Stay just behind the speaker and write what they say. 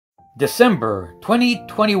December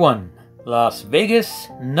 2021, Las Vegas,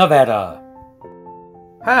 Nevada.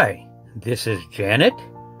 Hi, this is Janet,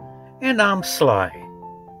 and I'm Sly.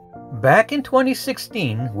 Back in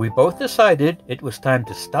 2016, we both decided it was time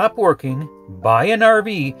to stop working, buy an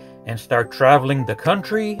RV, and start traveling the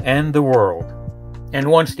country and the world. And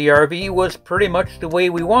once the RV was pretty much the way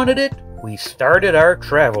we wanted it, we started our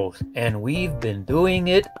travels, and we've been doing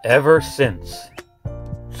it ever since.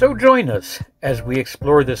 So join us as we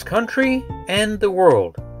explore this country and the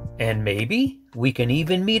world, and maybe we can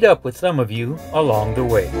even meet up with some of you along the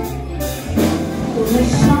way.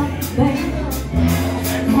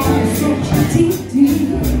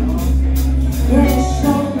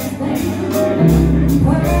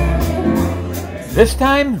 This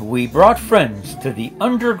time we brought friends to the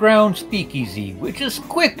underground Speakeasy, which is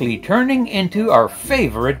quickly turning into our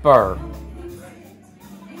favorite bar.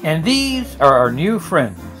 And these are our new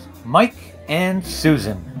friends, Mike and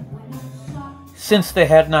Susan. Since they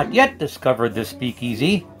had not yet discovered the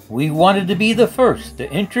Speakeasy, we wanted to be the first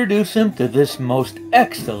to introduce them to this most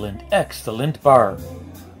excellent bar.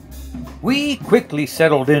 We quickly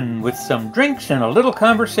settled in with some drinks and a little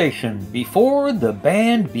conversation before the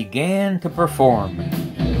band began to perform.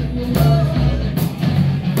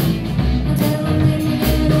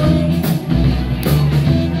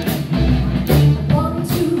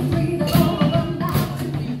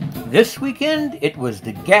 This weekend, it was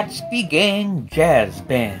the Gatsby Gang Jazz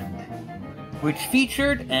Band, which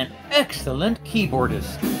featured an excellent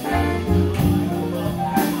keyboardist.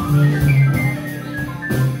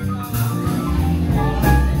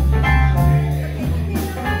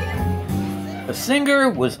 The singer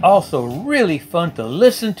was also really fun to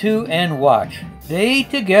listen to and watch. They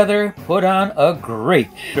together put on a great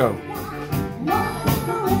show.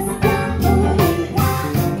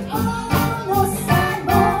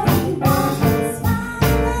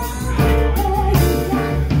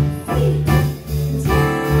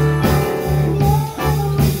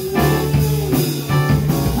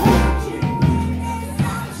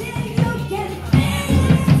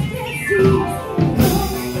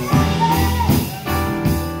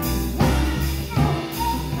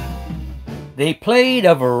 They played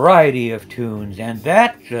a variety of tunes, and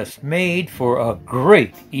that just made for a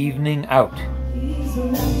great evening out.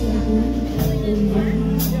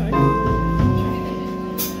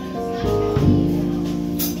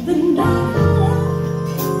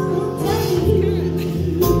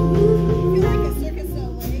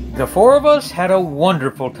 The four of us had a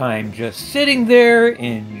wonderful time just sitting there,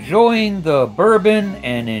 enjoying the bourbon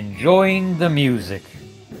and enjoying the music.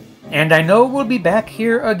 And I know we'll be back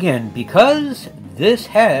here again because this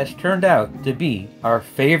has turned out to be our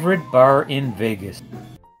favorite bar in Vegas.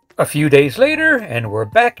 A few days later, and we're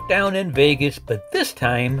back down in Vegas, but this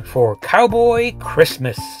time for Cowboy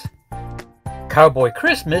Christmas. Cowboy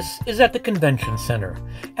Christmas is at the convention center,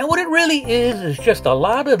 and what it really is just a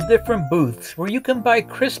lot of different booths where you can buy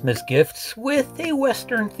Christmas gifts with a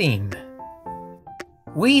Western theme.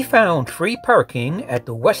 We found free parking at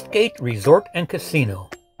the Westgate Resort and Casino.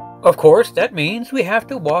 Of course, that means we have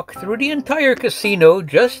to walk through the entire casino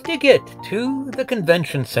just to get to the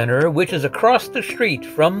convention center, which is across the street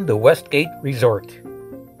from the Westgate Resort.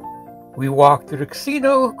 We walked through the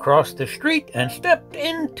casino, crossed the street, and stepped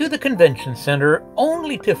into the convention center,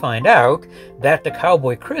 only to find out that the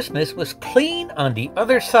Cowboy Christmas was clean on the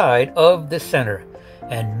other side of the center.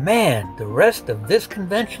 And man, the rest of this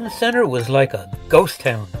convention center was like a ghost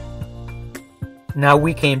town. Now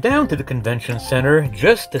we came down to the convention center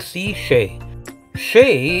just to see Shay.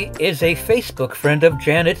 Shay is a Facebook friend of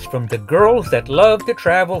Janet's from the Girls That Love to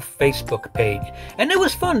Travel Facebook page, and it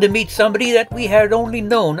was fun to meet somebody that we had only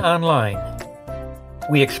known online.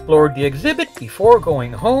 We explored the exhibit before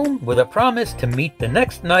going home with a promise to meet the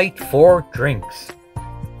next night for drinks.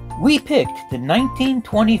 We picked the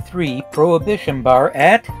 1923 Prohibition Bar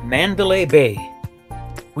at Mandalay Bay.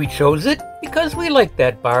 We chose it because we liked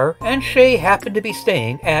that bar, and Shay happened to be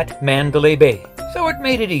staying at Mandalay Bay, so it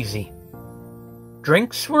made it easy.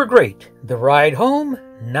 Drinks were great. The ride home,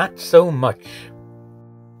 not so much.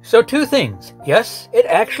 So two things. Yes, it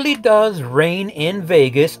actually does rain in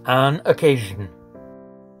Vegas on occasion.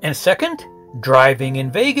 And second, driving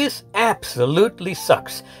in Vegas absolutely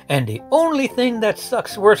sucks. And the only thing that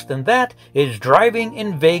sucks worse than that is driving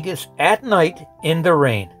in Vegas at night in the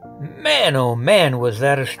rain. Man, oh man, was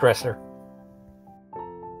that a stressor.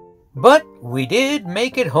 But we did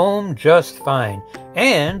make it home just fine,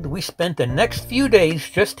 and we spent the next few days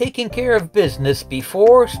just taking care of business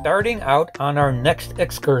before starting out on our next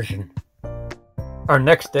excursion. Our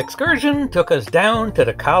next excursion took us down to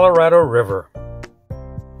the Colorado River.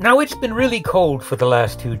 Now, it's been really cold for the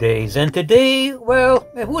last 2 days, and today, well,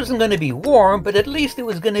 it wasn't going to be warm, but at least it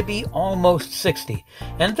was going to be almost 60.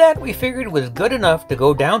 And that we figured was good enough to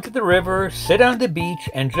go down to the river, sit on the beach,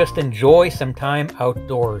 and just enjoy some time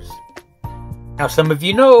outdoors. Now, some of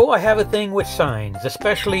you know I have a thing with signs,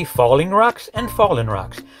 especially falling rocks and fallen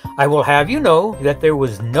rocks. I will have you know that there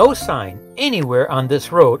was no sign anywhere on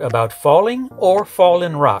this road about falling or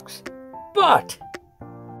fallen rocks. But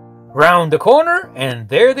round the corner, and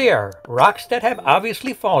there they are, rocks that have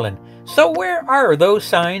obviously fallen. So where are those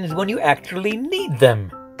signs when you actually need them?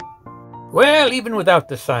 Well, even without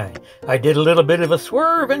the sign, I did a little bit of a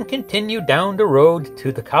swerve and continued down the road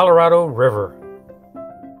to the Colorado River.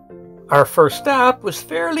 Our first stop was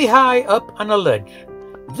fairly high up on a ledge.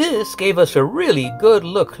 This gave us a really good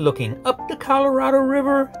look looking up the Colorado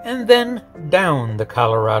River and then down the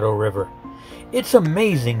Colorado River. It's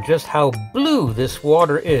amazing just how blue this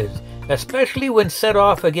water is, especially when set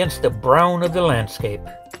off against the brown of the landscape.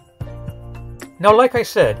 Now, like I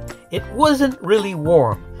said, it wasn't really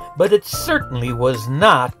warm, but it certainly was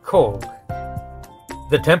not cold.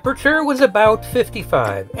 The temperature was about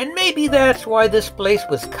 55, and maybe that's why this place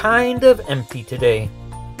was kind of empty today.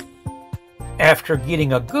 After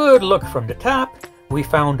getting a good look from the top, we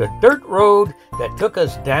found a dirt road that took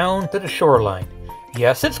us down to the shoreline.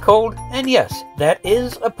 Yes, it's cold, and yes, that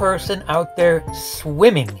is a person out there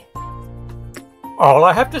swimming. All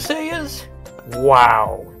I have to say is,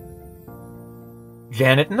 wow.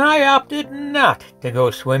 Janet and I opted not to go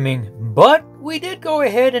swimming, but we did go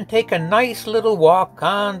ahead and take a nice little walk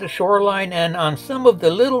on the shoreline and on some of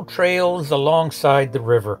the little trails alongside the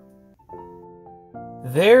river.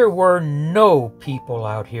 There were no people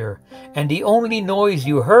out here, and the only noise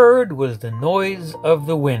you heard was the noise of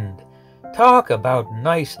the wind. Talk about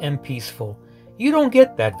nice and peaceful. You don't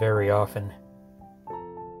get that very often.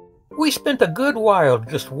 We spent a good while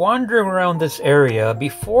just wandering around this area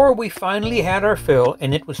before we finally had our fill,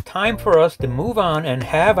 and it was time for us to move on and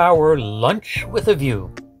have our lunch with a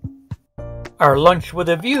view. Our lunch with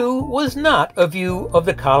a view was not a view of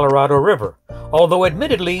the Colorado River, although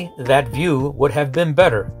admittedly that view would have been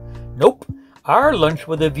better. Nope, our lunch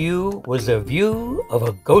with a view was a view of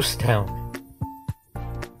a ghost town.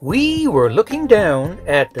 We were looking down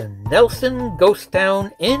at the Nelson Ghost Town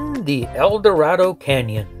in the Eldorado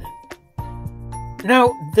Canyon.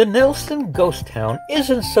 Now, the Nelson Ghost Town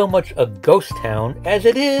isn't so much a ghost town as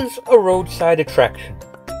it is a roadside attraction.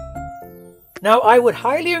 Now, I would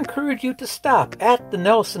highly encourage you to stop at the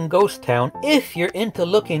Nelson Ghost Town if you're into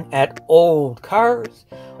looking at old cars,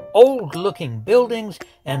 old-looking buildings,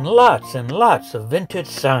 and lots of vintage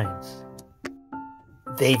signs.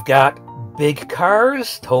 They've got big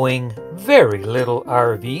cars towing very little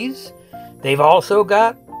RVs. They've also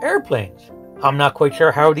got airplanes. I'm not quite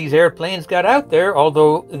sure how these airplanes got out there,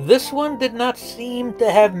 although this one did not seem to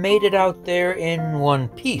have made it out there in one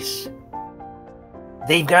piece.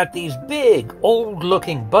 They've got these big,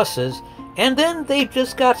 old-looking buses, and then they've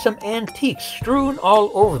just got some antiques strewn all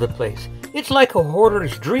over the place. It's like a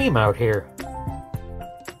hoarder's dream out here.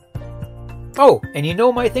 Oh, and you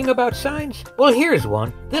know my thing about signs? Well, here's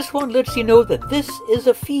one. This one lets you know that this is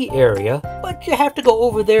a fee area, but you have to go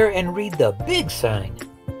over there and read the big sign.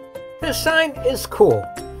 The sign is cool.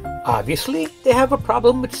 Obviously, they have a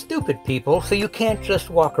problem with stupid people, so you can't just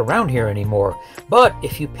walk around here anymore. But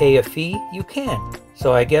if you pay a fee, you can.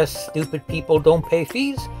 So I guess stupid people don't pay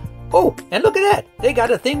fees? Oh, and look at that. They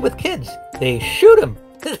got a thing with kids. They shoot them.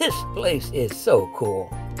 This place is so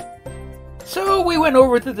cool. So we went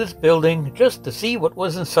over to this building just to see what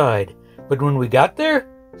was inside. But when we got there,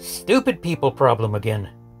 stupid people problem again.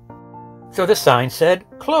 So the sign said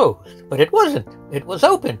closed, but it wasn't. It was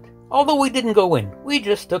opened. Although we didn't go in, we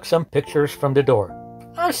just took some pictures from the door.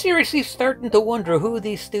 I'm seriously starting to wonder who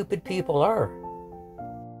these stupid people are.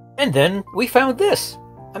 And then we found this.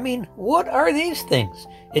 I mean, what are these things?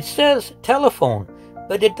 It says telephone,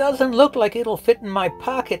 but it doesn't look like it'll fit in my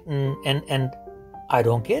pocket and I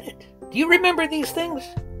don't get it. Do you remember these things?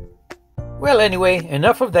 Well, anyway,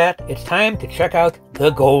 enough of that. It's time to check out the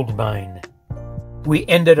gold mine. We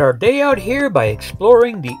ended our day out here by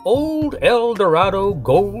exploring the old Eldorado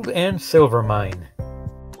gold and silver mine.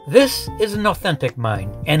 This is an authentic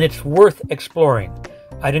mine, and it's worth exploring.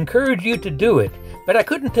 I'd encourage you to do it, but I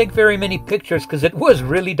couldn't take very many pictures because it was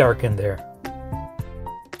really dark in there.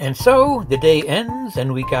 And so the day ends,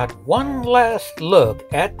 and we got one last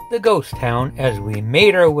look at the ghost town as we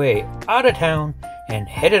made our way out of town and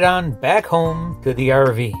headed on back home to the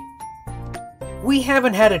RV. We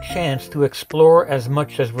haven't had a chance to explore as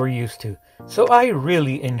much as we're used to, so I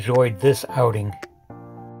really enjoyed this outing.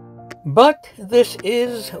 But this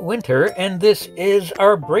is winter, and this is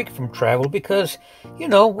our break from travel because,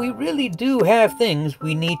 we really do have things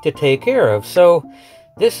we need to take care of, so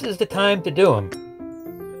this is the time to do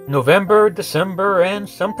them. November, December, and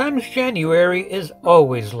sometimes January is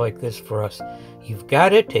always like this for us. You've got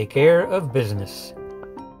to take care of business.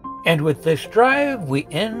 And with this drive, we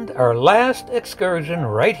end our last excursion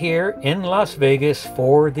right here in Las Vegas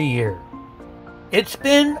for the year. It's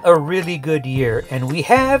been a really good year, and we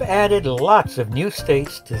have added lots of new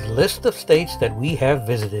states to the list of states that we have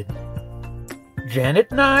visited. Janet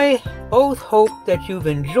and I both hope that you've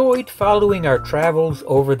enjoyed following our travels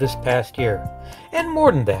over this past year. And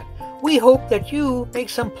more than that, we hope that you make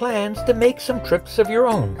some plans to make some trips of your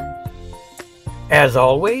own. As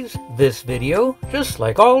always, this video, just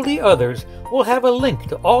like all the others, will have a link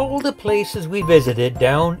to all the places we visited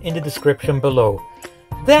down in the description below.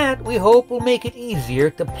 That, we hope, will make it easier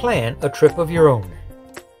to plan a trip of your own.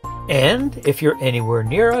 And if you're anywhere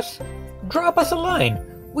near us, drop us a line.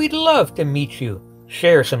 We'd love to meet you,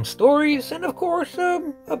 share some stories, and of course,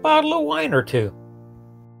 a bottle of wine or two.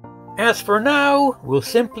 As for now, we'll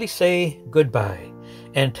simply say goodbye,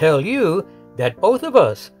 and tell you that both of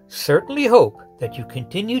us certainly hope that you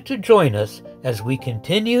continue to join us as we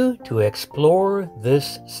continue to explore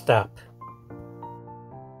this stop.